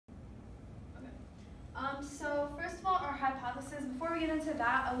So first of all, our hypothesis, before we get into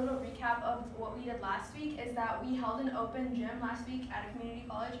that, a little recap of what we did last week is that we held an open gym last week at a community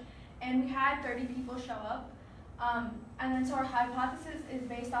college, and we had 30 people show up. And then so our hypothesis is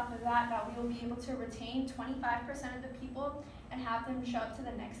based off of that we will be able to retain 25% of the people and have them show up to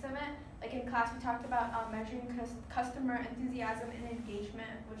the next event. Like in class, we talked about measuring customer enthusiasm and engagement,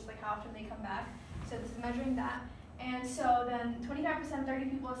 which like how often they come back. So this is measuring that. And so then 25%, 30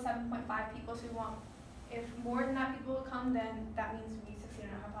 people is 7.5 people, so we want, if more than that people will come, then that means we succeeded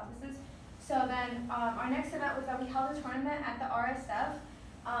in our hypothesis. So then our next event was that we held a tournament at the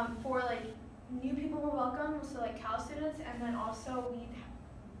RSF for like new people were welcome, so like Cal students, and then also we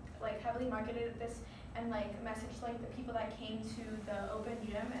like heavily marketed this and like messaged like the people that came to the open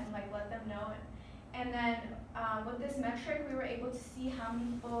gym and like let them know. And then with this metric, we were able to see how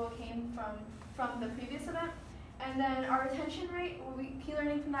many people came from the previous event. And then our retention rate, key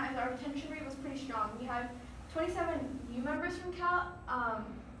learning from that is our retention rate was pretty strong. We had 27 new members from Cal,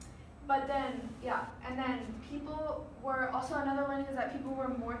 but then, yeah, and then people were, also another learning is that people were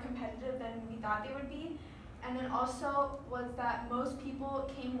more competitive than we thought they would be. And then also was that most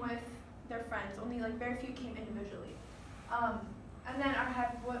people came with their friends, only like very few came individually. And then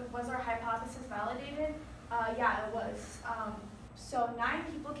was our hypothesis validated? Yeah, it was. So 9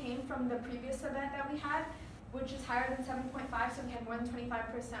 people came from the previous event that we had, which is higher than 7.5, so we had more than 25%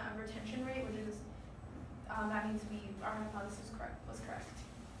 of retention rate, which is, that means our hypothesis was correct.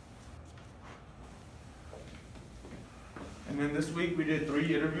 And then this week we did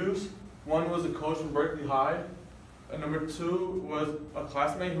 3 interviews. One was a coach from Berkeley High, and number 2 was a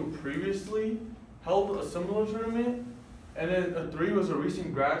classmate who previously held a similar tournament, and then 3 was a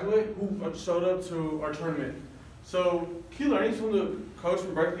recent graduate who showed up to our tournament. So key learnings from the coach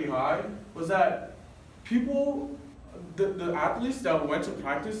from Berkeley High was that people, the athletes that went to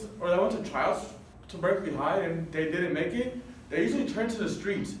practice or that went to tryouts to Berkeley High and they didn't make it, they usually turned to the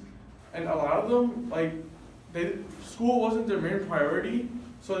streets. And a lot of them, like, school wasn't their main priority,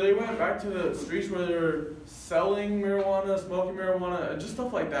 so they went back to the streets where they were selling marijuana, smoking marijuana, and just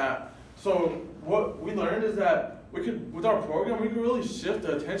stuff like that. So what we learned is that with our program, we could really shift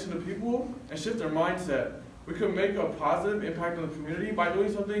the attention of people and shift their mindset. We could make a positive impact on the community by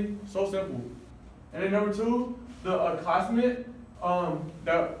doing something so simple. And then number 2, the classmate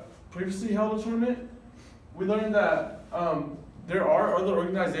that previously held a tournament, we learned that there are other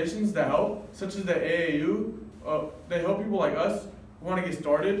organizations that help, such as the AAU. They help people like us who want to get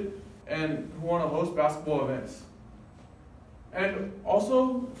started and who want to host basketball events. And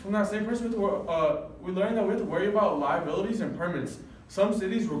also, from that same person, we learned that we have to worry about liabilities and permits. Some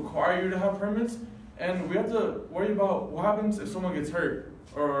cities require you to have permits, and we have to worry about what happens if someone gets hurt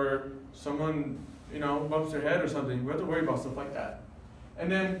or someone bumps their head or something. We have to worry about stuff like that.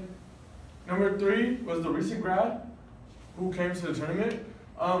 And then number 3 was the recent grad who came to the tournament.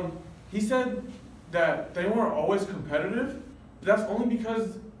 He said that they weren't always competitive, but that's only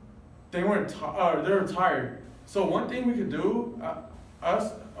because they were tired. So one thing we could do,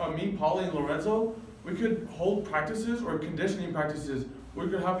 me, Polly, and Lorenzo, we could hold practices or conditioning practices. We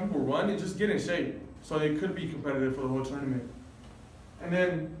could have people run and just get in shape so they could be competitive for the whole tournament. And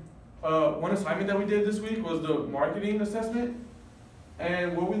then one assignment that we did this week was the marketing assessment.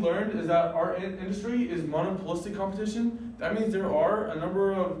 And what we learned is that our industry is monopolistic competition. That means there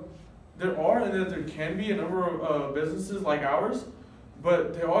can be a number of businesses like ours,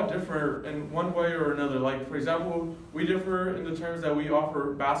 but they all differ in one way or another. Like, for example, we differ in the terms that we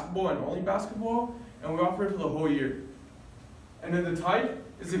offer basketball and only basketball, and we offer it for the whole year. And then the type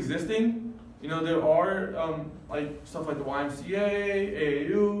is existing. There are like stuff like the YMCA,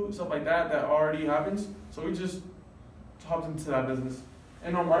 AAU, stuff like that already happens. So we just hopped into that business.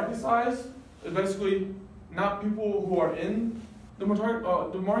 And our market size is basically not people who are in the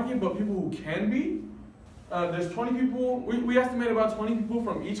market, but people who can be. There's 20 people. We estimate about 20 people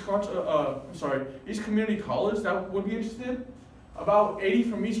from each community college that would be interested. About 80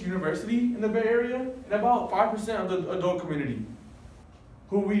 from each university in the Bay Area, and about 5% of the adult community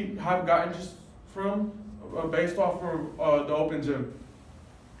who we have got interest from based off of the open gym.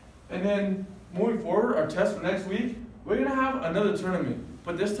 And then moving forward, our test for next week, we're gonna have another tournament,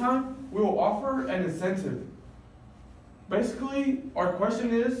 but this time we will offer an incentive. Basically, our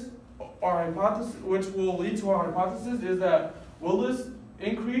question is, our hypothesis, which will lead to our hypothesis, is that will this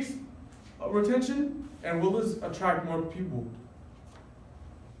increase retention and will this attract more people?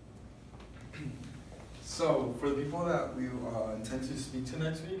 So for the people that we intend to speak to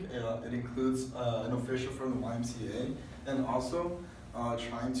next week, it includes an official from the YMCA and also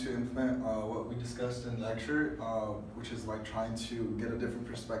trying to implement what we discussed in lecture, which is like trying to get a different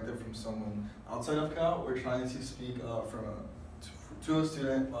perspective from someone outside of Cal. We're trying to speak to a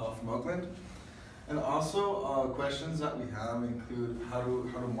student from Oakland. And also, questions that we have include how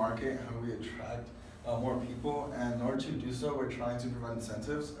to market, how do we attract more people, and in order to do so, we're trying to provide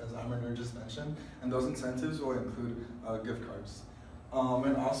incentives, as Amber just mentioned, and those incentives will include gift cards.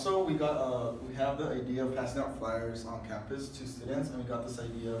 And also, we have the idea of passing out flyers on campus to students, and we got this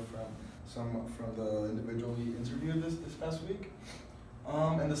idea from the individual we interviewed this past week.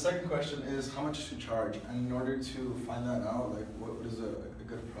 And the second question is how much to charge, and in order to find that out, like what is a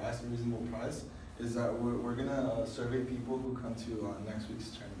good price, a reasonable price, is that we're gonna survey people who come to next week's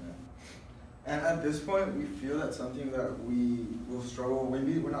tournament. And at this point, we feel that's something that we will struggle,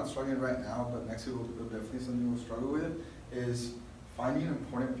 maybe we're not struggling right now, but next week will definitely something we'll struggle with, is finding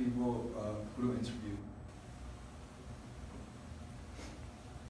important people who to interview.